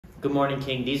Good morning,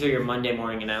 King. These are your Monday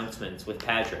morning announcements with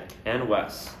Patrick and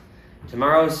Wes.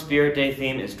 Tomorrow's Spirit Day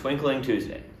theme is Twinkling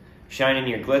Tuesday. Shine in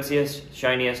your glitziest,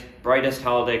 shiniest, brightest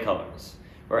holiday colors.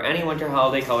 Or any winter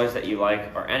holiday colors that you like,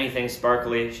 or anything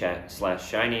sparkly slash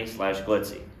shiny slash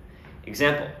glitzy.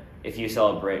 Example, if you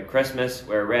celebrate Christmas,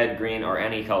 wear red, green, or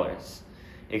any colors.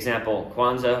 Example,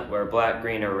 Kwanzaa, wear black,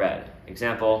 green, or red.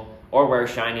 Example, or wear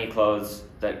shiny clothes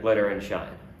that glitter and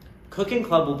shine. Cooking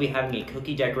Club will be having a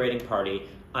cookie decorating party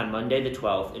on Monday the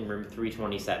 12th in room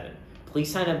 327.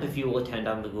 Please sign up if you will attend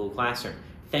on the Google Classroom.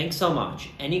 Thanks so much.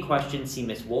 Any questions, see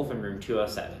Miss Wolf in room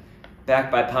 207.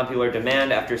 Back by popular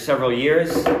demand after several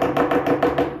years,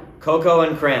 Cocoa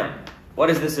and Cram. What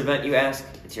is this event, you ask?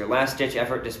 It's your last-ditch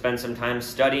effort to spend some time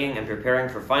studying and preparing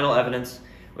for final evidence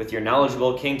with your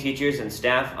knowledgeable King teachers and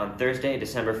staff on Thursday,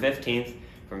 December 15th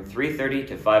from 3:30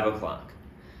 to 5 o'clock.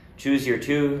 Choose your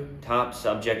 2 top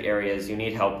subject areas you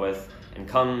need help with and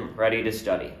come ready to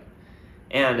study.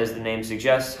 And as the name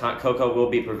suggests, hot cocoa will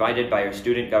be provided by your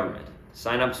student government.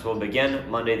 Sign-ups will begin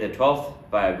Monday the 12th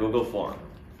via Google Form.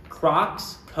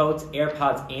 Crocs, coats,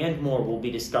 AirPods, and more will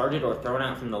be discarded or thrown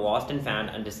out from the Lost and Found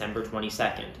on December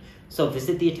 22nd. So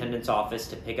visit the attendance office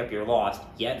to pick up your lost,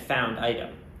 yet found item.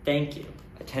 Thank you.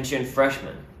 Attention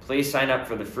freshmen, please sign up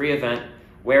for the free event,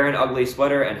 Wear an Ugly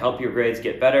Sweater and Help Your Grades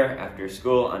Get Better after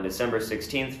school on December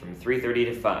 16th from 3:30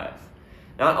 to 5.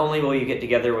 Not only will you get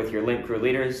together with your Link Crew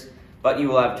leaders, but you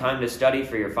will have time to study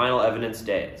for your final evidence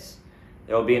days.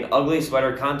 There will be an ugly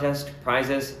sweater contest,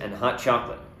 prizes, and hot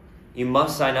chocolate. You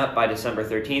must sign up by December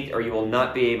 13th or you will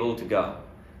not be able to go.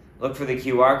 Look for the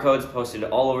QR codes posted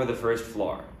all over the first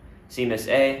floor. See Miss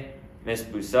A, Miss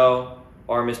Bousseau,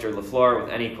 or Mr. LaFleur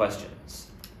with any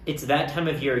questions. It's that time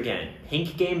of year again,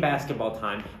 pink game basketball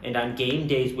time, and on game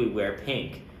days we wear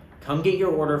pink. Come get your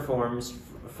order forms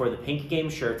for the pink game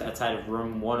shirts outside of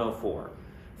room 104.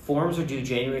 Forms are due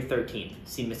January 13th.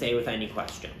 See Miss A with any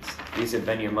questions. These have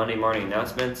been your Monday morning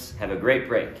announcements. Have a great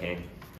break, King.